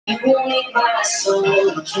Only my soul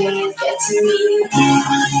can't get to me.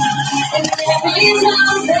 And every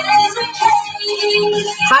time there's a change.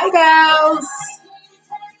 Hi, girls.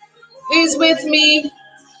 Who's with me?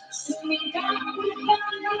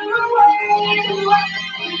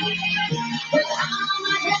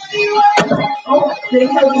 Oh, they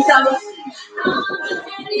tell yourself.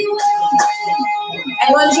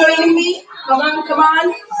 Anyone joining me? Come on, come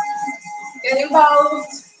on. Get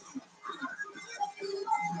involved.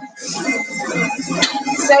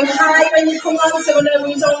 Say hi when you come on so we know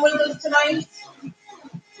who's on with us tonight.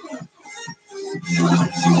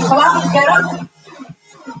 Come on, get up.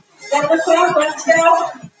 Get the club, let's go.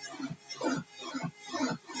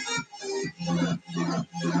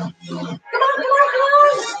 Come on.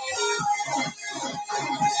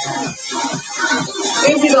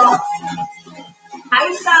 Where'd you go? Hi,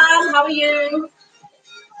 Sam, how are you?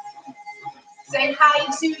 Say hi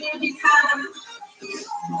to me if you can.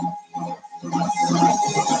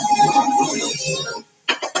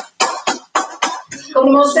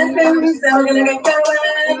 Couple more seconds, then we're going to get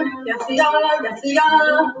going. Yes, we are, yes, we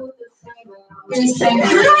are. We say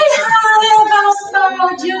hi, about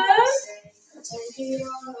soldiers.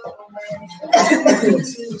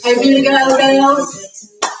 Hey, really girls.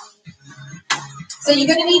 So you're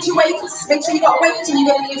going to need your weights. Make sure you got weights and you're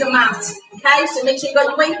going to use a mat. Okay, so make sure you got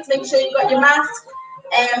your weights, make sure you got your mat.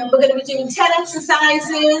 We're going to be doing 10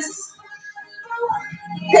 exercises.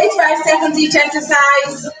 35 seconds each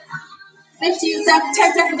exercise. 15 seconds,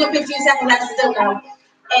 10 seconds or 15 seconds, I don't know.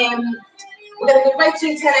 We're going to go right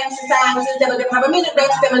through 10 exercises, then we're going to have a minute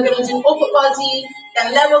rest, then we're going to do upper body,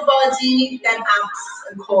 then lower body, then abs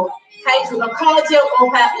and core. Okay, so we've got cardio,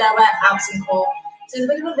 upper, lower, abs and core. So there's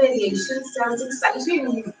a bit of a variation, sounds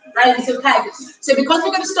exciting. Right, it's okay. So because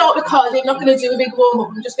we're going to start with cardio, I'm not going to do a big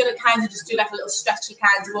warm-up, I'm just going to kind of just do like a little stretchy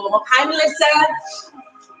kind of warm-up. Hi, Melissa.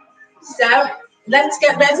 So let's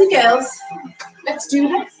get ready, girls. Let's do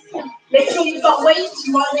this. Make sure you've got weight.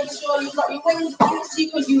 You want to make sure you've got your weight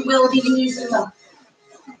because you will be using them.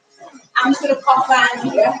 I'm just going to pop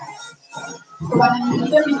down here. So when I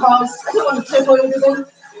need them because I don't want to trip over them.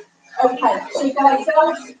 Okay, so you guys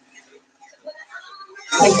go.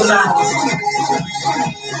 Take them out.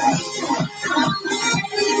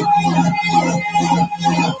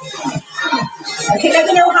 Okay, let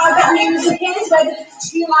me know how that music is, whether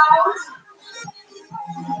it's too loud.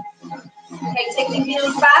 Okay, take your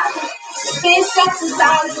heels back. First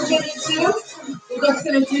exercise we're going to do, we're just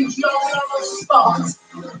going to do jogging on the spot.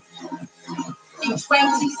 In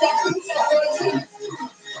 20 seconds,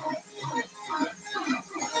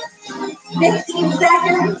 15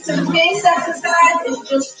 seconds. So the first exercise is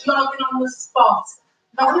just jogging on the spot.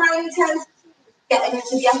 Not high intense, getting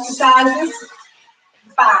into the exercises.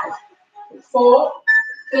 5, 4,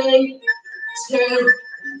 3, 2,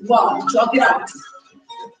 1. Jog it out.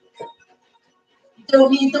 You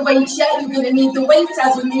don't need the weight yet, you're going to need the weight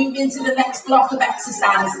as we move into the next block of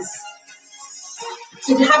exercises.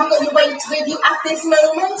 So if you haven't got your weight with you at this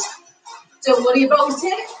moment, don't worry about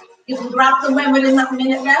it. You can grab them when we're in that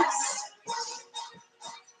minute rest.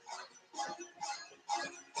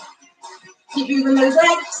 Keep moving those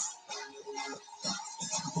legs.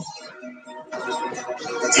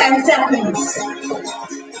 10 seconds.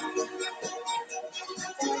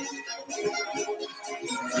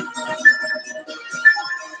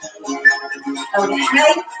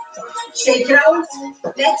 Okay, shake it out.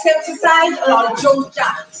 Next exercise are our jump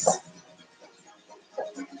jacks.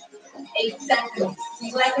 8 seconds.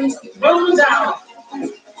 These legs roll down. 5,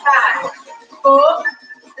 4,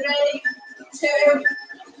 3, 2,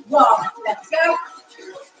 1. Let's go.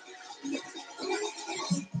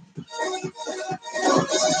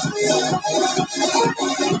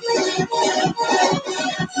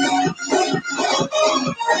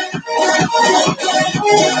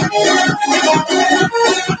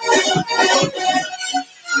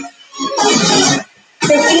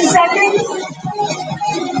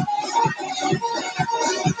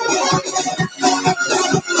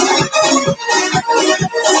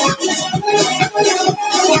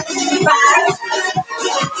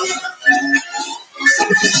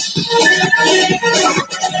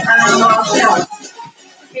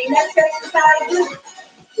 Next exercise,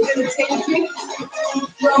 we're going to take it,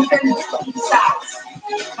 jumping sides.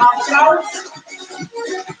 March out.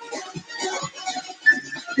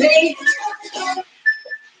 3,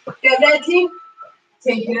 get ready,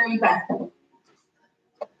 take it over.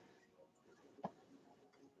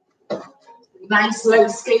 Nice low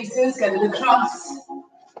skaters, get it across.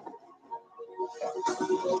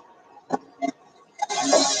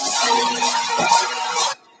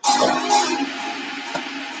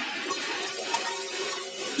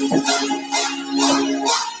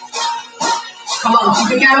 Come on,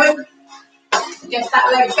 keep it going. Get that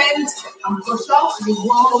leg bent and push off. You're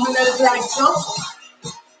warming those legs up.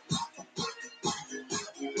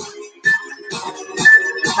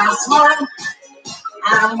 Last one.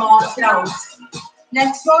 And march it out.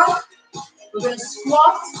 Next one, we're going to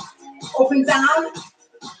squat up and down.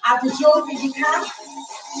 At the jump if you can.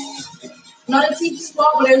 Not a deep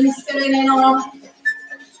squat, but only filling in on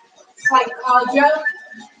slight cardio.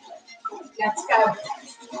 Let's go.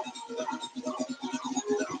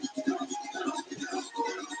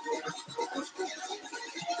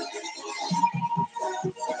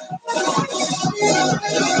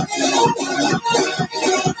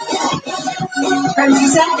 Twenty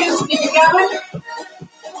seconds, keep it going.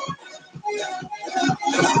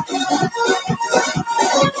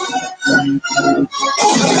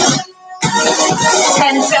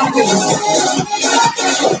 Ten seconds.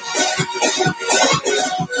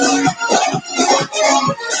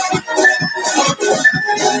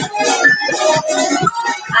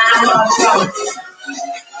 And march out.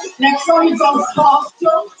 Next one, we've got half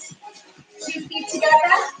jumps. 2 feet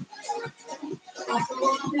together.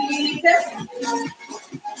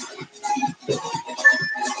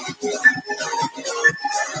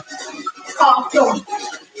 Half jump.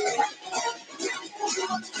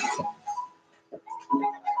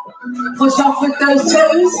 Push off with those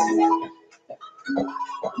toes.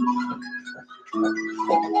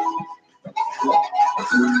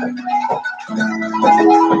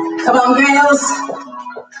 Come on, girls.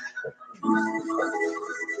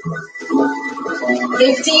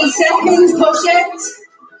 15 seconds, push it.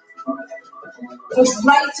 Push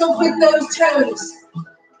right up with those toes.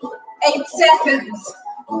 8 seconds.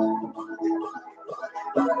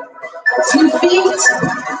 2 feet.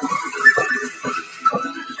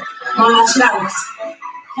 March out.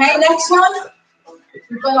 Okay, next one.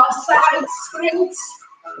 We've got our side sprints.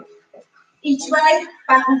 Each way,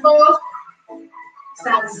 back and forth.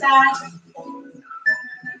 Side to side.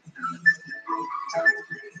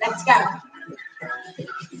 Let's go.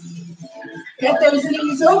 Get those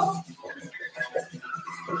knees up.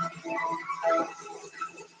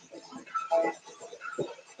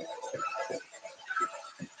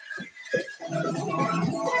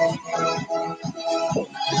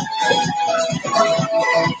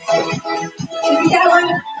 Keep it going.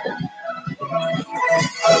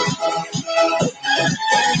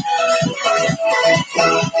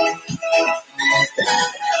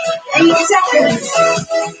 Eight seconds.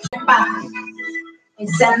 Back in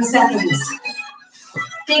 7 seconds.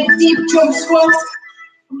 Big deep jump squat.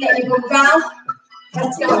 Get your bum down.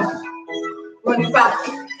 Let's go. Run it back.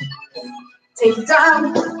 Take it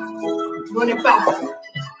down. Run it back.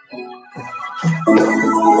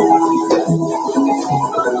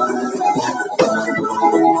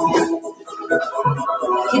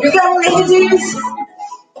 Keep it going, ladies.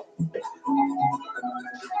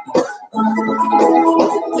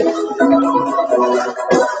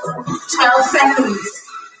 Twelve seconds.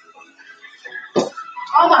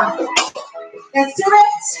 Come on. Let's do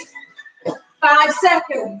it. 5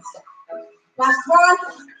 seconds. Last one.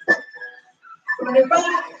 Run it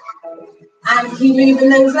back. And keep moving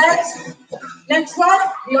those legs. Next one,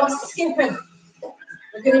 you're skipping.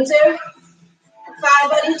 We're going to do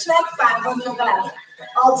 5 on each leg, 5 on the other leg.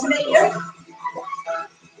 Alternating.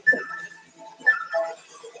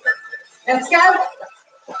 Let's go.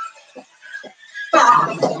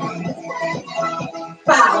 5.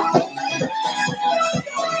 5.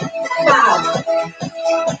 5.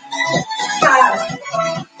 5.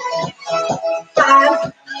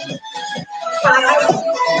 5. 5.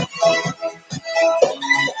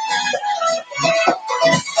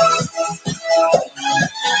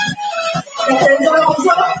 Get those arms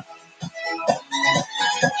up.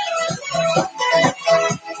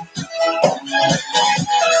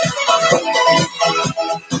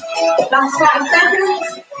 Last 5 seconds.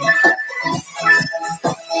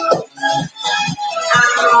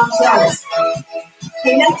 And arms out.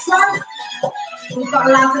 Okay, next one. We've got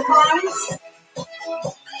ladder climbs.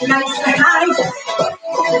 Nice and high.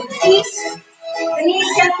 The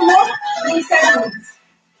knees get them up. 3 seconds.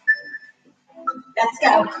 Let's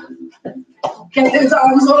go. Get those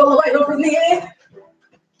arms all the way up in the air.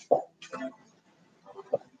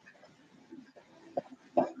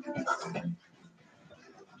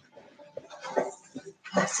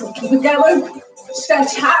 So keep it going.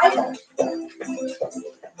 Stretch high.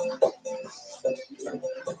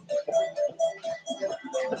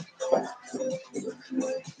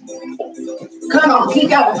 Come on, keep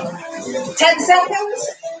going. 10 seconds.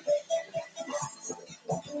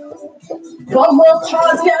 One more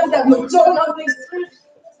cardio, then we're done on this.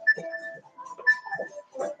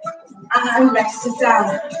 And rest it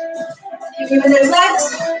down. Keep moving those legs.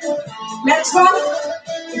 Next one,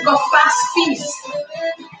 we've got fast feet.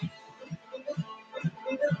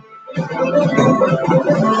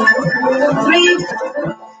 3,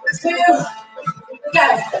 2, go.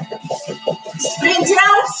 Sprint it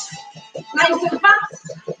out, nice and fast.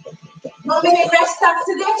 1 minute rest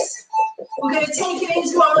after this. We're going to take it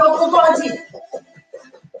into our upper body.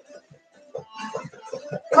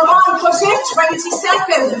 Come on, push it, 20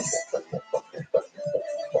 seconds.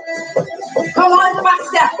 Come on,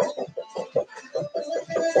 faster.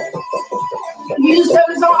 Use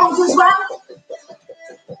those arms as well.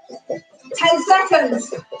 10 seconds.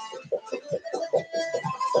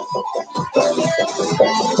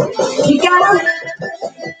 Keep going.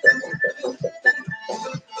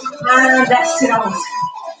 And rest it out.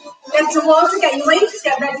 Get some water, get your weights,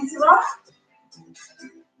 get ready to rock.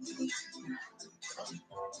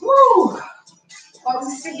 Woo! That was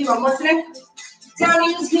a sticky one, wasn't it? Tell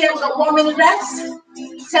me who's here, we've got 1 minute rest.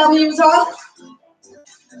 Tell me who's on.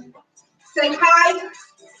 Say hi.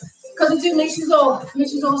 Because I do miss you all.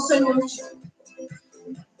 Miss you all so much.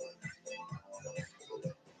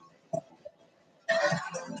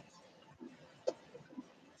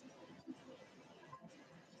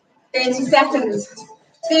 Thirty seconds.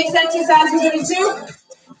 First exercise we're going to do,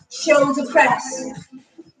 shoulder press.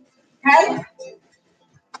 Okay?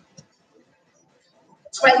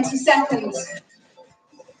 20 seconds.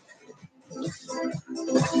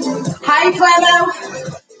 Hi, Clemo.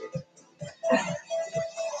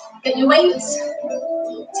 Get your weights.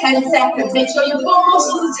 10 seconds. Make sure your core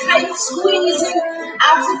muscles are tight, squeezing,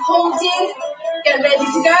 abs are pulled in. Get ready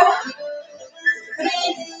to go. 3,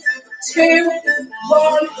 2,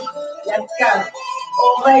 1. Let's go.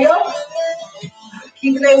 All the way up.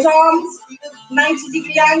 Keep those arms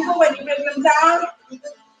 90-degree angle when you bring them down.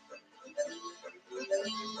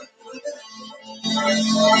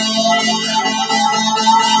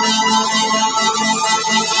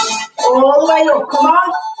 All the way up. Come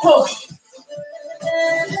on. Push.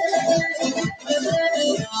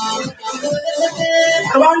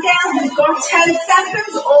 Come on, girls. We've got 10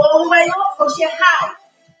 seconds. All the way up. Push it high.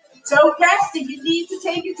 Don't rest. If you need to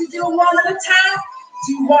take it to do one at a time,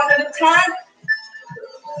 do one at a time.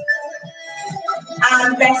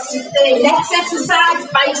 And rest it there. Next exercise,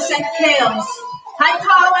 bicep curls. Hi,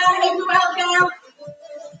 Carla. Hope you're well, girl.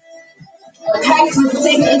 Okay, so we're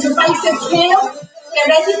taking it into bicep curl. Get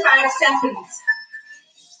ready, 5 seconds.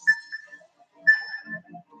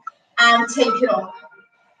 And take it up.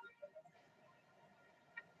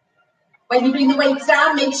 When you bring the weights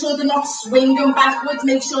down, make sure they're not swinging backwards.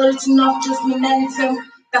 Make sure it's not just momentum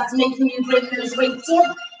that's making you bring those weights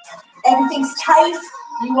up. Everything's tight.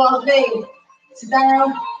 You are there. To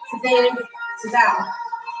down, to there, to down.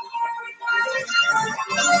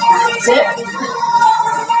 That's it.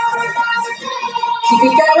 Keep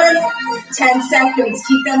it going. 10 seconds.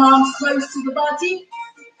 Keep them arms close to the body.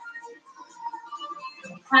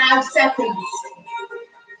 5 seconds.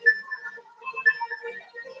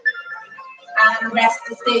 And rest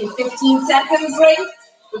the stay. 15 seconds, right?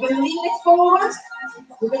 We're going to lean it forward.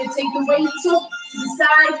 We're going to take the weights up to the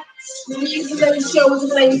side. Squeeze those shoulder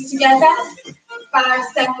blades together. 5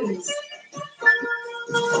 seconds.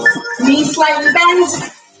 Knees slightly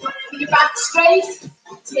bent. Keep your back straight.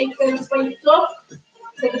 Take those weights up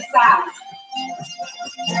to the side.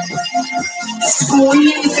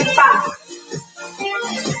 Squeeze it back.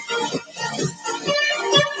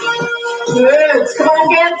 Good. Come on,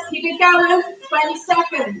 girls. Keep it going. 20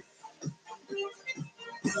 seconds.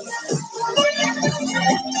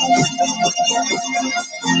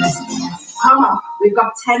 Come on. We've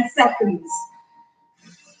got 10 seconds.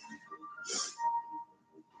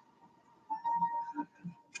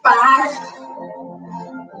 5.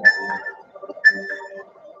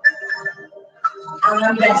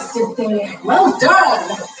 And rest it there. Well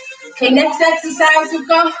done. Okay, next exercise we've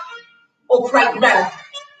got upright row.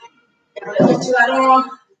 Get a little bit to that arm.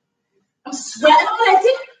 I'm sweating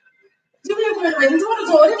already. Do we open the window or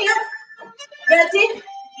the door in here? Ready?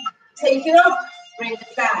 Take it up. Bring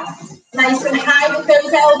it down. Nice and high with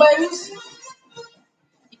those elbows.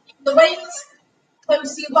 Keep the weight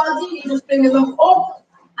close to your body. You just bring them up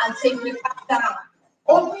and take it back down.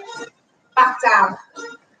 Up, back down.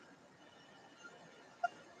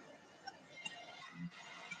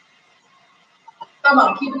 Come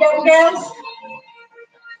on, keep it going, girls.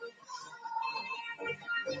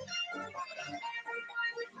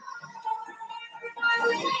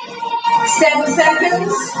 Seven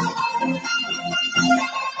seconds.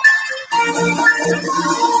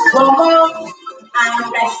 One more.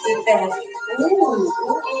 And rest it there. Ooh.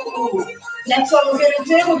 Next one we're going to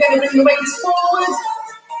do, we're going to bring the weights forward,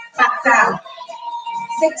 back down.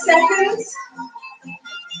 6 seconds.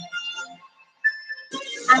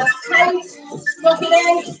 And tight, lock it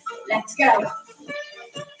in, let's go.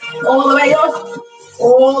 All the way up,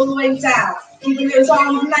 all the way down. Keeping those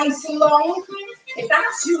arms nice and long. If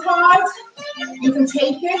that's too hard, you can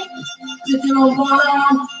take it to do on one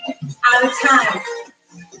arm at a time.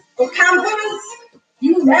 For campers,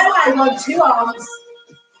 you know I want 2 arms.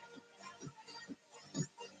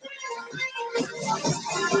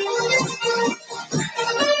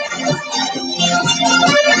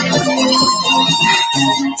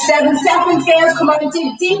 Seven seconds, girls. Come on and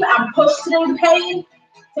dig deep and push through the pain.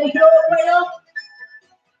 Take it all the way up.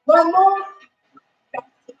 One more.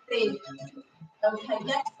 Okay,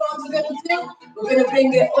 next one we're going to do, we're going to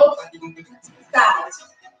bring it up to the side.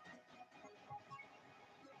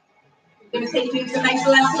 We're going to take you to the next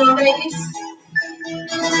lesson, ladies.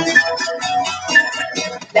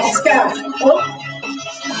 Let's go. Up.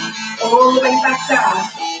 All the way back down.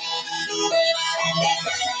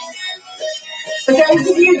 For those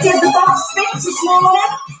of you who did the box fix this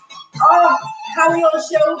morning, carry your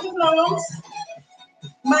shoulders long.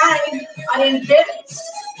 Mine are in bits.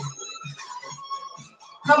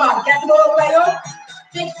 Come on, get them all the way up.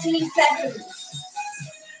 15 seconds.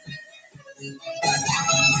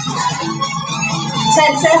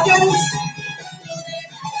 10 seconds.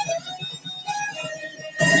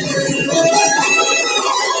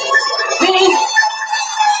 3.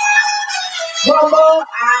 One more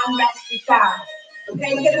and rest it down.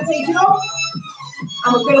 Okay, we're going to take it off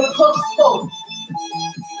and we're going to push full.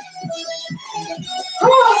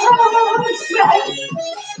 Sweat.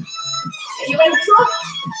 Are you ready to?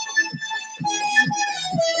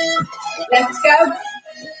 Let's go.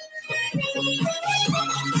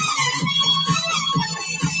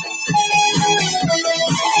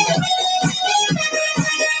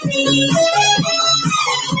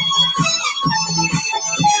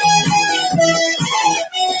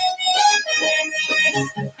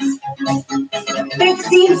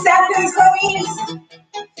 Fifteen seconds, please.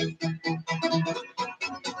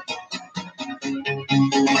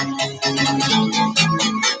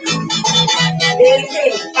 Okay,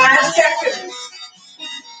 5 seconds.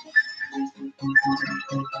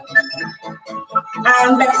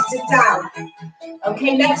 And rest it down.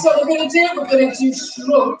 Okay, next what we're going to do, we're going to do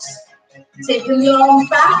shrugs. Taking the arms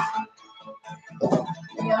back.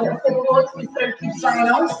 And the forward, we keep trying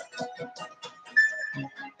on.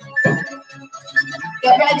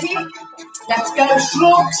 Get ready. Let's go,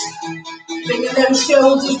 shrugs. Bringing those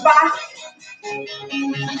shoulders back.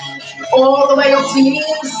 All the way up to your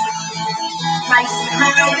knees. Nice and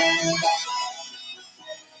high.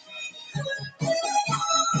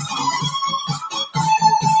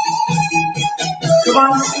 Come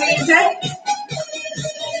on, squeeze it.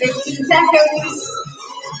 15 seconds.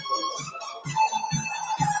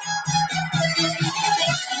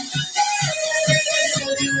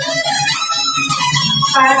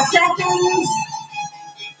 5 seconds.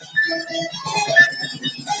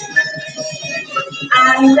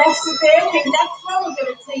 And rest it there. Okay, next one, we're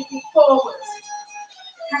going to take it forward.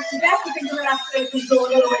 Catch your breath, I think we're going to have to open the door a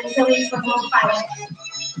little bit so we can more fire.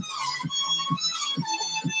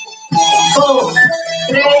 4,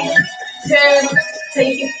 3, 2,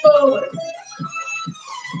 take it forward.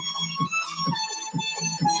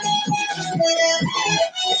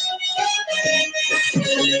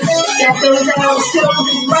 Get those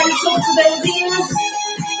shoulders right up to those ears.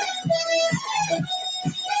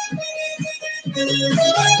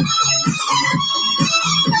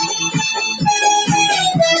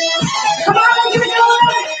 Come on, give it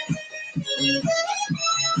going.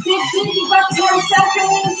 15, you've got 10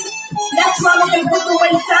 seconds. Next one, we're going to put the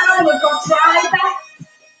weight down. We've got dry back.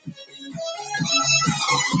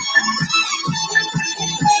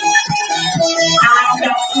 And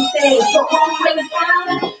rest it there. Put one weight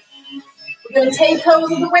down. We're going to take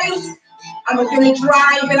hold of the weight and we're going to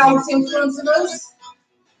drive it out in front of us.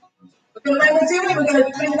 When we're doing it, we're going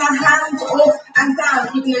to bring our hands up and down,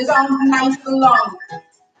 keeping those arms nice and long.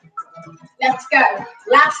 Let's go.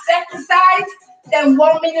 Last exercise, then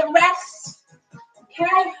 1 minute rest.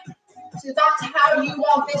 Okay? So that's how you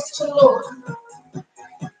want this to look.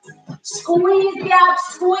 Squeeze the abs,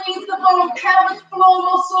 squeeze the bottom pelvic floor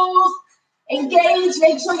muscles. Engage,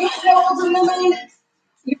 make sure you're holding them in.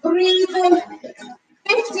 You're breathing.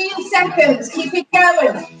 15 seconds, keep it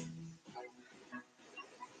going.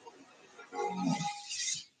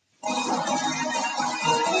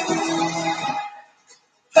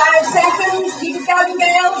 5 seconds, keep it going,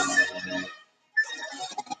 girls.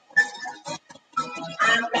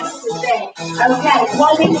 And rest it there. Okay,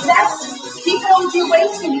 1 minute left. Keep hold your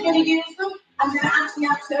weights when you're going to use them. I'm going to actually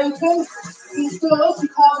have to open these doors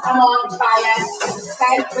because I'm on fire.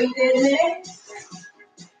 Okay, breathe in a minute.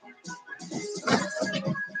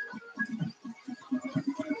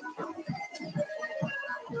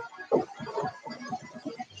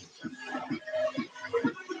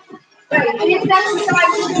 Right, the next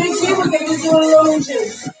exercise we're going to do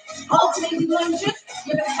lunges. Alternating lunges,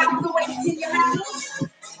 you're going to have the weight in your hands.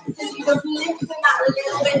 So you're going to be lifting that a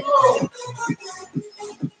little bit more.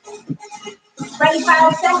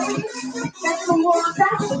 25 seconds, get some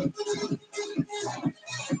water.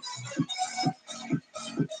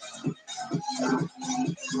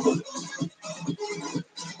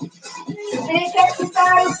 The next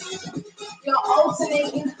exercise, you're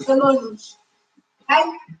alternating the lunge. Okay?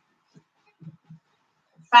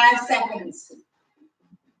 5 seconds.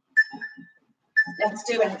 Let's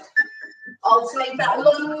do it. Alternate that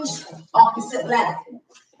lunge, opposite leg.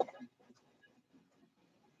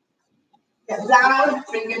 Get down,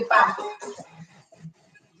 bring it back.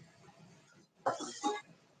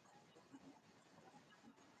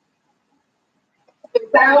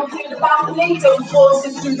 Get down through the back leg, don't force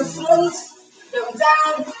it through the front. Go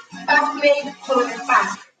down, back leg, pull it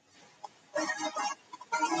back.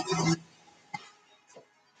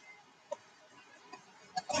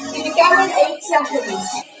 Keep it going, 8 seconds.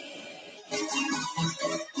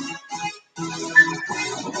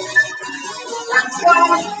 That's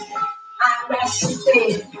one. And rest and stay.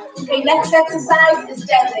 Okay, next exercise is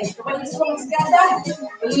deadlift. The weights come together,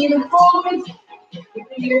 we're leaning forward, you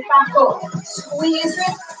bring it back up. Squeeze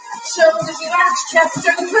it, shoulders relaxed, chest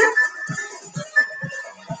open.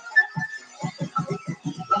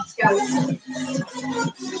 Let's go.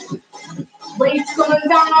 Weights coming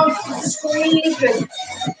down, squeeze it.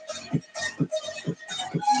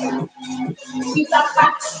 Keep that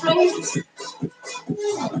back straight.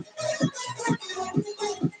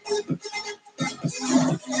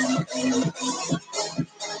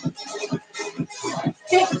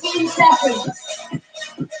 Fifteen seconds.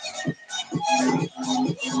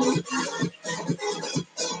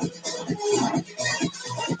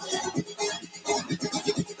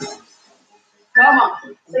 Come on.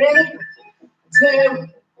 3, 2,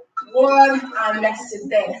 1, and rest it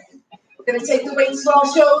there. We're going to take the weights to our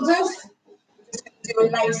shoulders. Do a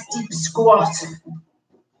nice deep squat.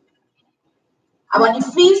 And on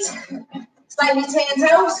your feet, slightly turned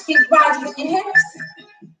out, keep widening your hips.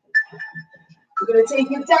 We're going to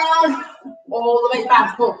take it down, all the way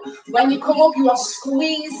back up. When you come up, you are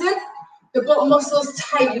squeezing the butt muscles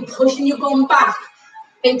tight. You're pushing your bum back.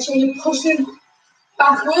 Make sure you're pushing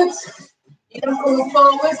backwards. You're not coming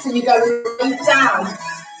forwards, and you go right down.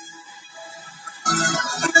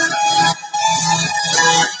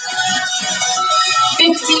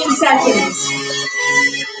 "15 seconds.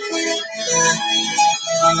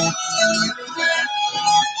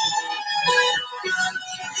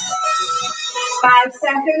 "5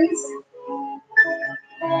 seconds.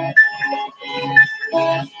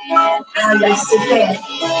 And rest it there.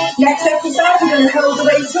 Next exercise, we're going to hold the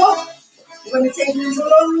weight up. We're going to take it into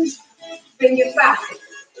lunge, bring it back.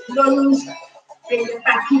 Lunge, bring it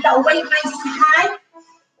back. Keep that weight nice and high.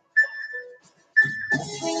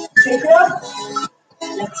 Take it up.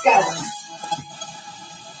 Let's go.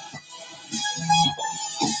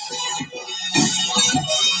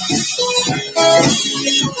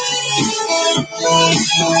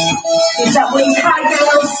 Keep that weight high,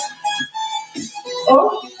 girls. Oh.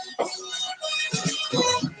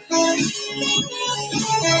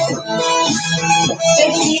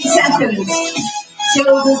 "15 seconds.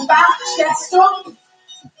 Shoulders back, chest up.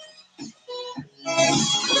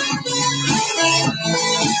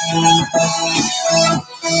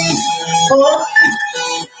 4.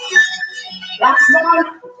 Last one.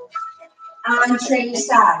 And change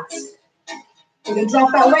sides. We're going to drop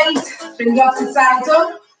that weight, bring the opposite side up.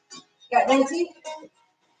 Get ready.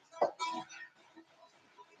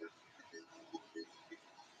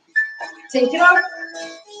 Take it up.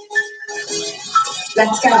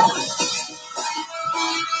 Let's go.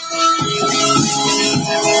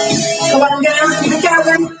 Come on, girls, keep it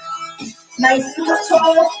going. Nice and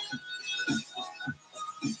tall.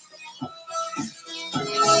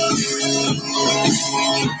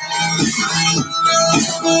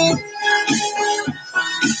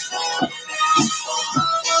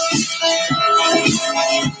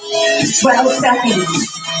 "12 seconds.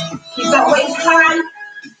 Keep that weight high.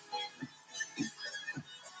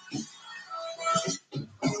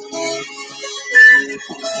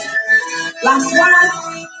 Last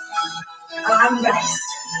one. And rest.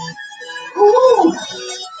 Ooh.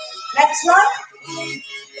 Next one.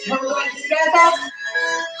 Hold the weight together.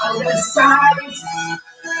 Now we're going to side,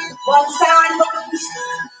 one side lunge,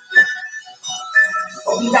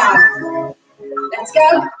 up and down. Let's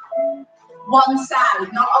go. One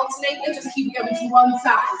side, not alternating, just keep going to one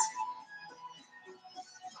side.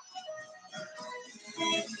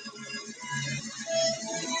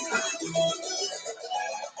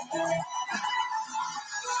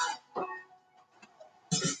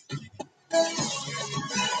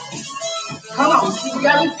 Come on, keep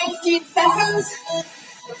going, 15 seconds.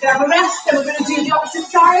 We're going to have a rest, then we're going to do the opposite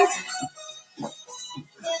side.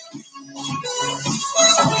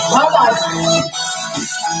 Come on.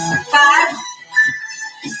 5.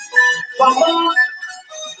 One more.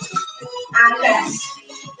 And rest.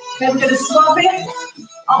 Then we're going to swap it.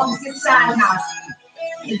 Opposite side now.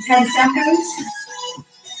 In 10 seconds.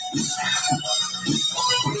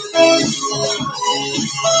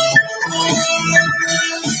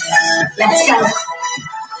 Let's go.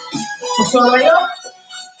 Push all the way up.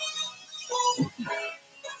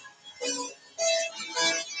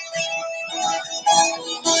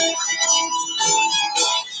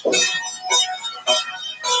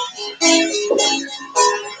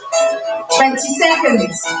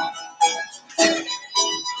 Seconds.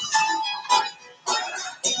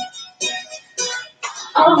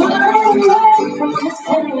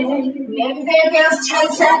 Maybe there goes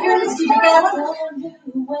 10 seconds. Keep it going.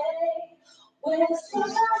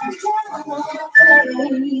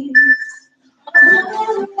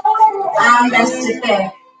 And rest it there.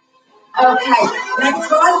 Okay, next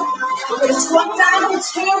one. We're going to squat down for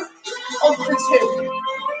 2, up for 2.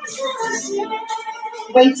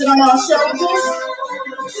 Weighted on our shoulders.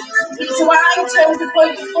 Feet wide, toes are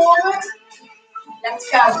pointing forward. Let's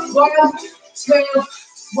go. 1, 2,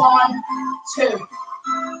 1, 2.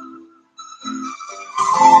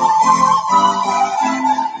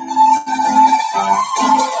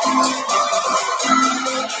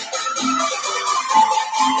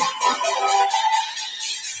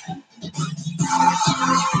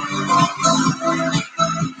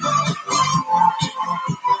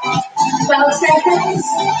 Seconds.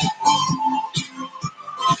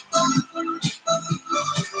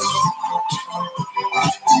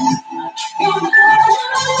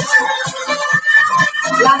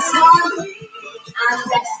 Last one. And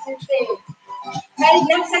rest it there. Okay,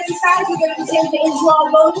 next exercise, we're going to take it into our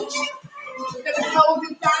lunge. We're going to hold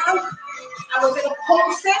it down. And we're going to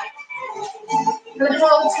pulse it. For the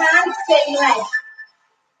whole time, same leg.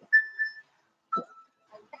 Okay,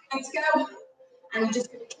 let's go. And you're just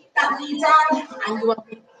going to keep that knee down and you want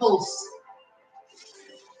to pulse.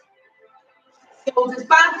 Shoulders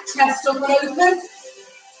back, chest up and open.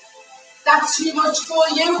 That's too much for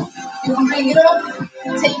you. You can bring it up,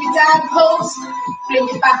 take it down, pulse, bring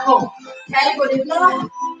it back up. Okay, but if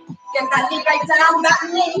not, get that knee right down. That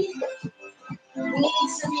knee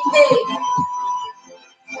needs to be big.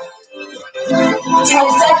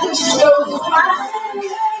 10 seconds, shoulders back.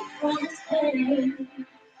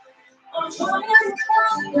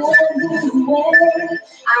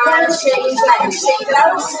 And change legs, shake it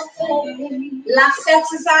out. Last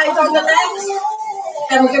exercise on the legs.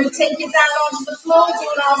 Then we're going to take it down onto the floor,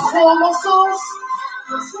 doing our core muscles.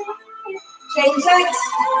 Change legs.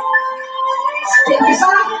 Take it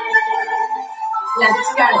back. Let's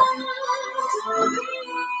go.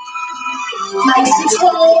 Nice and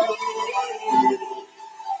tall.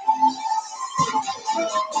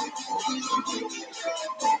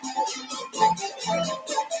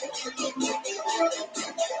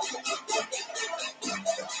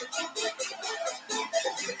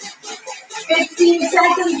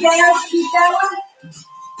 Seconds there, keep going.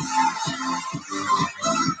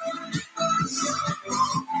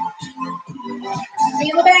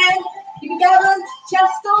 Feel the bend, keep it going.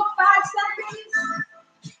 Chest up, 5 seconds.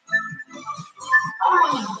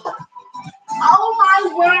 Oh my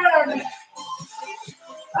word.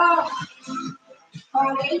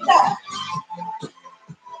 Ahorita.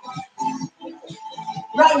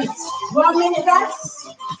 Right, 1 minute rest.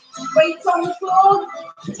 Weights on the floor.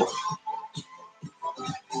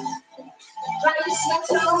 Right, sweat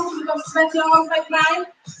arms, we've got sweat arms right now.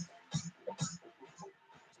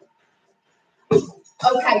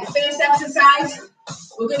 Okay, first exercise,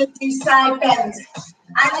 we're going to do side bend.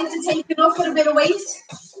 I like to take it off with a bit of weight,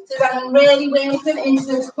 so that I'm really working into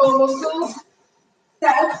those core muscles. So,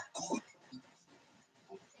 if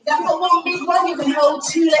you've got one big one, you can hold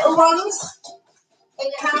 2 little ones in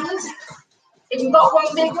your hands. If you've got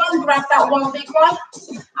one big one, grab that one big one.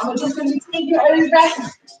 And we're just going to take it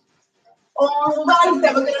over all right,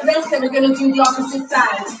 then we're going to rest, then we're going to do the opposite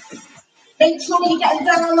side. Make sure you're getting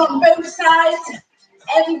down on both sides.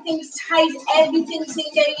 Everything's tight, everything's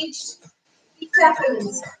engaged. 3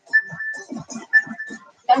 seconds.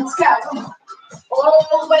 Let's go. All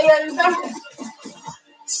the way over.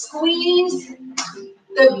 Squeeze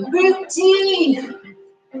the glute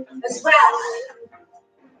as well.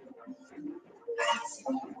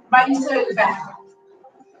 Right over.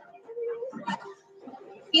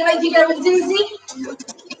 Feel like you're going dizzy?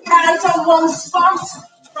 Keep your hands on one spot,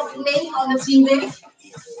 probably on the TV.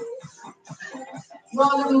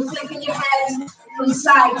 Rather than flicking your head from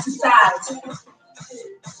side to side.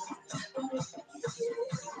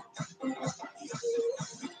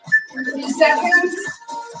 3 seconds.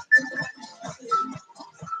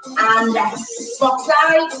 And swap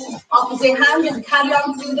side, opposite hand. You can carry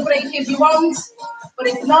on through the break if you want, but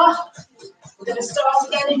if not, we're going to start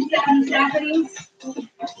again in 7 seconds. 3,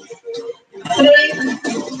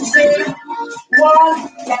 2, 1,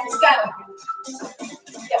 let's go.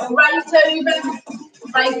 Get right over,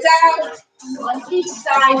 right down, on each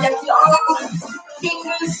side, let your arms,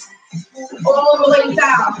 fingers, all the way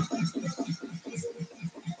down.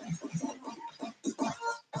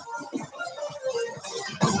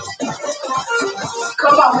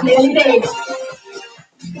 Come on, nearly there.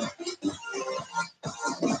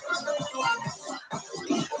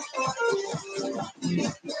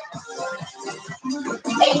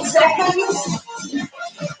 8 seconds.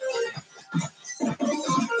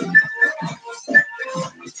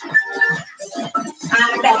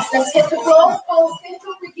 And let's hit the floor, full sit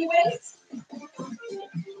up with your weight.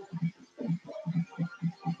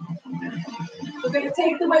 We're going to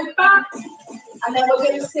take the weight back, and then we're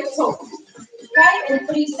going to sit up. Okay, in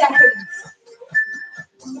 3 seconds.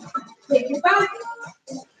 Take it back,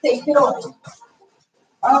 take it up.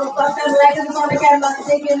 Oh, got them leggings on again, let's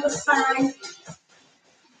dig in the spine.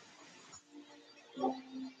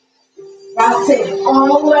 That's it,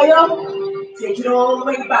 all the way up, take it all the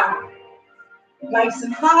way back. Nice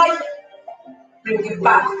and high, bring it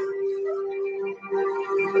back.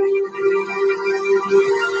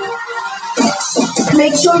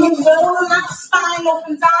 Make sure you roll that spine up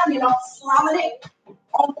and down, you're not slamming it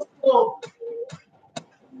on the floor.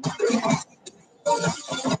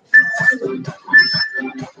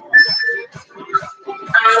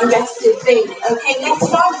 And that's the thing. Okay, next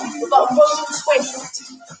one, we've got Russian twist.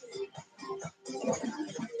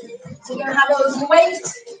 So you're going to have those weights,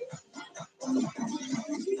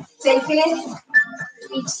 taking it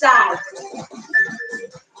each side.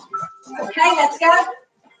 Okay, let's go.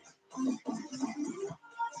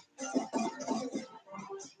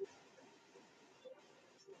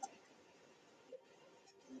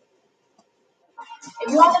 If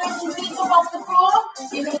you want to lift your feet up off the floor,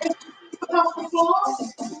 you can lift your feet up off the floor.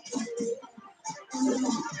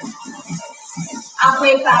 I'll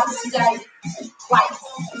play that today twice.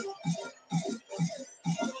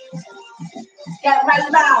 Get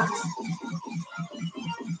right back.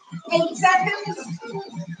 8 seconds.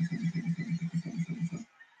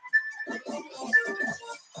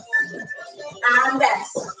 And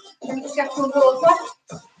rest. Let me just get some water.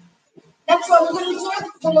 Next one, we're going to do it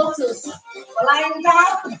for flutters. We're lying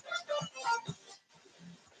down.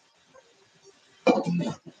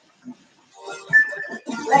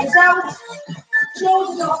 Legs out,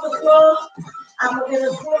 shoulders off the floor, and we're going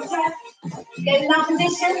to flutter. Get in that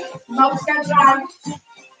position, mouth get dry.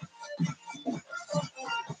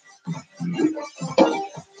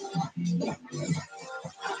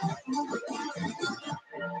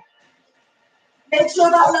 Make sure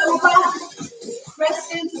that lower back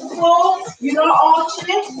pressed into the floor. You're not arching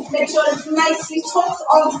it. Make sure it's nicely tucked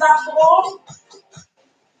onto that floor.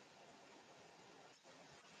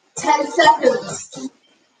 10 seconds.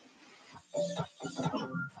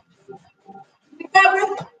 Recover.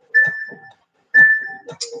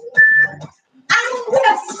 And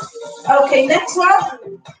rest. Okay, next one.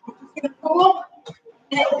 We're going to go up.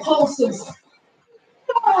 Little pulses.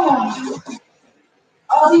 Oh.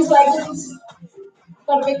 All these leggings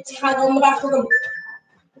got a big tag on the back of them.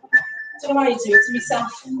 Don't know how you do it to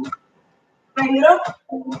myself. Hang it up.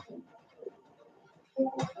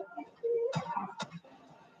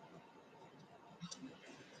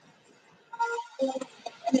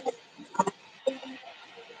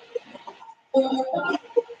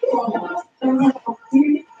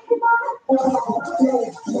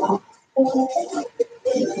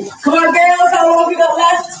 Come on, girls, how long have we got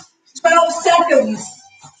left? 12 seconds.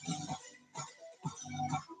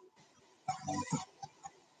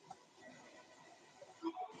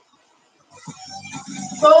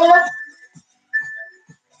 Four.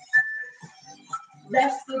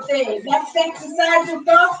 Rest of the day. Next exercise we've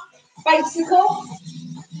got bicycle.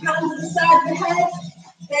 Hands to the side of the head.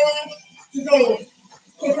 There to there.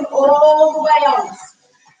 Kick them all the way out.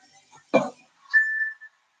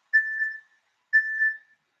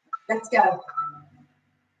 Let's go.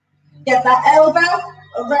 Get that elbow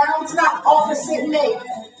around to that opposite knee.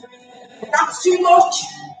 If that's too much,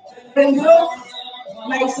 bring it up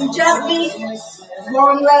nice and gently,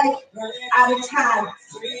 one leg at a time.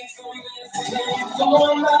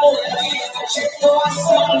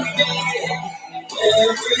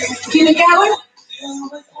 Keep it going.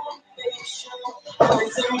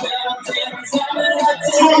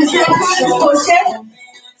 10 seconds, push it.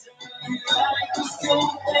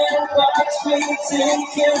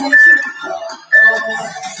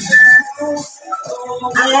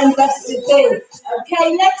 And rest it in. Okay,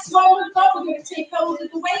 next one we've got, we're going to take hold of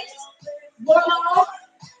the weight. One arm,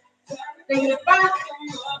 bring it back,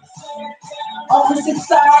 opposite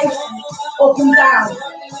side, up and down.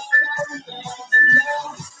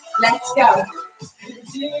 Let's go.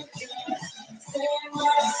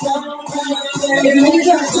 If you need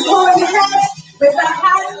to support your head with that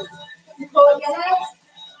hand, support your head.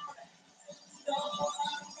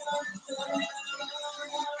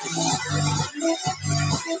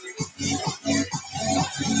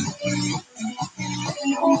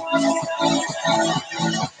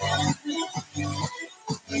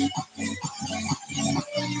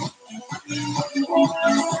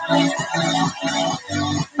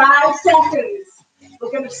 Five seconds.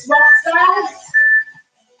 We're going to swap sides.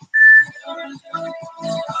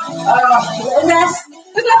 Little rest.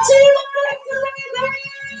 We've got 2 more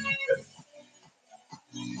legs.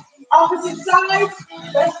 Opposite side.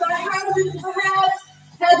 Left side, hands into the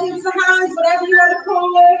head into the hands, whatever you want to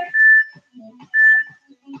call it.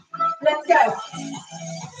 Let's go.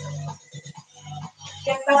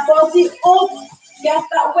 Get that body up. Get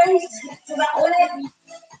that weight to that leg.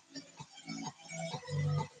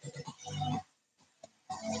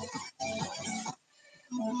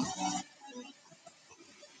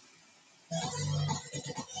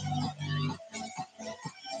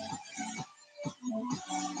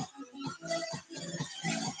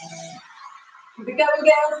 Here we go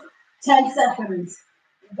again. 10 seconds.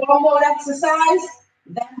 One more exercise.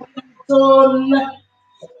 Then we're done.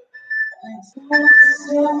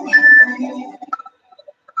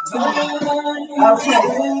 Okay.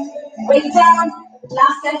 Weight down.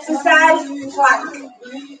 Last exercise. Plank.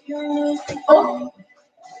 Up.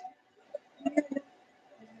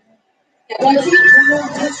 Get ready.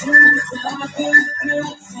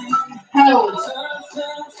 Hold.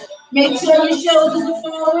 Make sure your shoulders are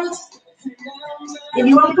forward. If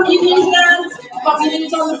you want to put your knees down, pop your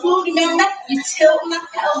knees on the floor. Remember, you're tilting that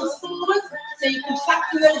pelvis forward so you can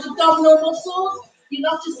traction those abdominal muscles. You're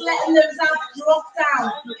not just letting those abs drop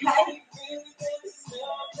down, okay?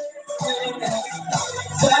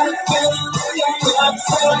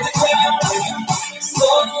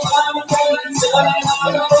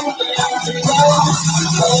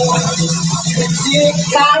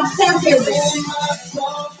 Five seconds.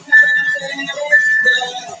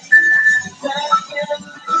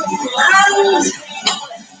 And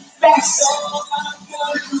rest.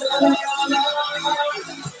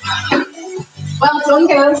 Well done,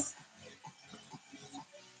 girls.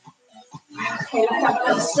 Okay, let's have a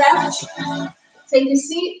little stretch. Take a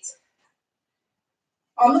seat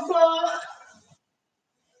on the floor.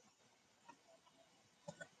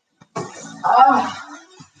 Oh,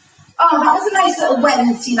 that was a nice little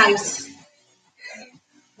Wednesday night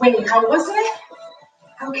workout, wasn't it?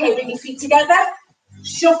 Okay, bring your feet together.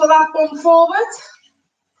 Shuffle that bum forward.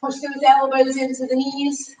 Push those elbows into the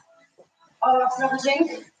knees. Oh, that's another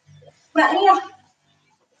drink. Right here.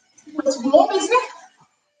 It's warm, isn't it?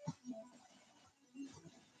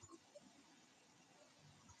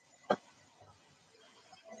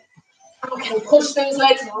 Okay, push those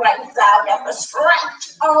legs right down. Get the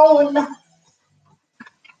stretch on.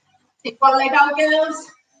 Take one leg out, girls.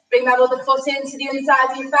 Bring that other foot into the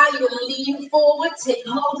inside of your thigh. You're going to lean forward, take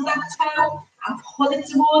hold of that toe, and pull it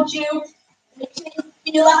towards you.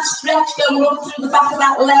 Feel that stretch going up through the back of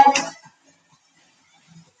that leg.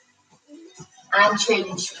 And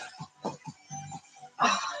change.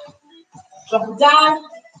 Drop it down.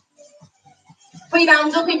 Put your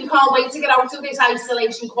hands up if you can't wait to get out of this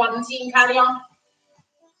isolation quarantine. Carry on.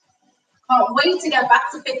 Can't wait to get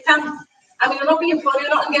back to fit camp. I mean, I'm not being funny or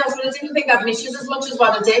not, girls, but I didn't think I'd miss you as much as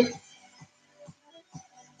what I did.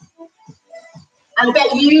 And I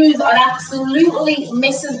bet you are absolutely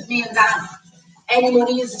missing me and Dan.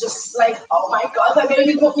 Anybody is just like, oh my God, I know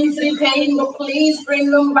you put me through pain, but please bring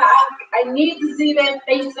them back. I need to see their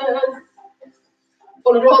faces.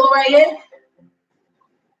 Pull it all the way in.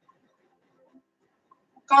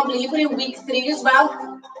 Can't believe we're in week 3 as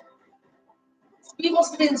well. We've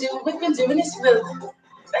been doing this for,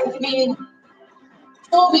 like, I mean,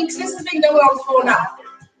 4 weeks. This has been going on for now.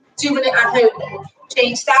 doing it at home.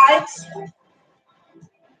 Change sides.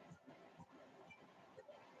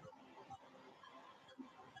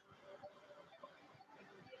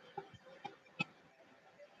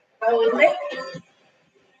 Hold it.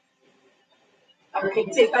 Okay,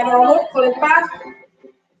 take that arm up, pull it back.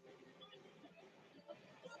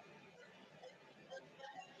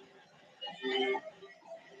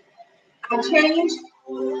 And change.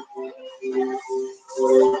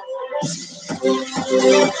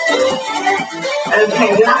 Okay,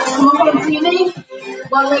 relax, come up onto your knee.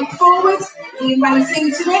 One leg forward, lean right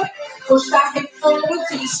into it. Push that hip forward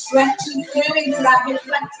so you're stretching through into that hip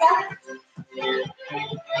flexor.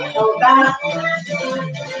 Hold that.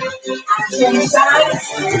 And change sides.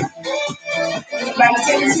 Right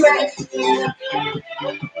into it.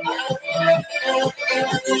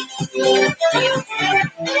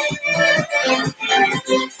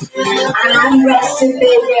 And rested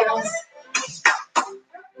there, girls.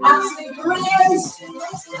 Absolutely brilliant.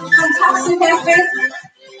 Fantastic effort.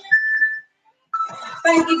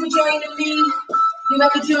 Thank you for joining me.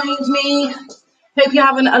 Whoever joined me. Hope you're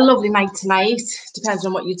having a lovely night tonight. Depends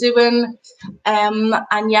on what you're doing.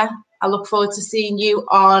 And yeah, I look forward to seeing you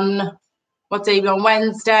on, what day are we on?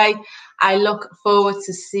 Wednesday. I look forward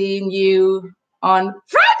to seeing you on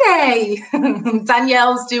Friday.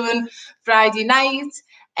 Danielle's doing Friday night.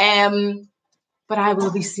 But I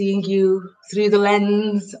will be seeing you through the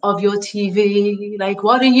lens of your TV. Like,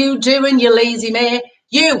 what are you doing, you lazy mate?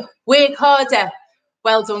 You, work harder.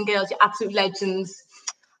 Well done, girls. You're absolute legends.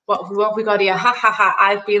 What have we got here? Ha, ha, ha.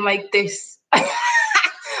 I've been like this.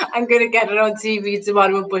 I'm going to get it on TV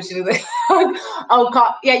tomorrow and push it. Oh,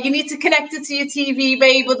 God. Yeah, you need to connect it to your TV,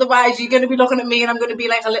 babe. Otherwise, you're going to be looking at me and I'm going to be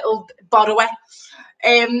like a little borrower.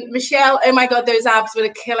 Michelle, oh, my God, those abs were a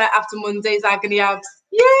killer after Monday's agony abs.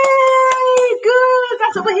 Yay, good.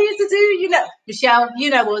 That's what we're here to do. You know, Michelle, you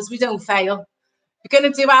know us. We don't fail. You're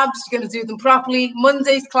going to do abs. You're going to do them properly.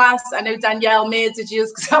 Monday's class, I know Danielle murdered you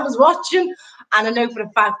because I was watching. And I know for a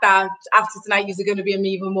fact that after tonight, you're going to be in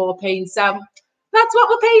even more pain. So that's what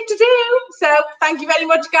we're paid to do. So thank you very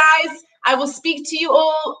much, guys. I will speak to you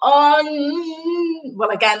all on, well,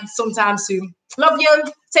 again, sometime soon. Love you.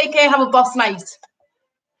 Take care. Have a boss night.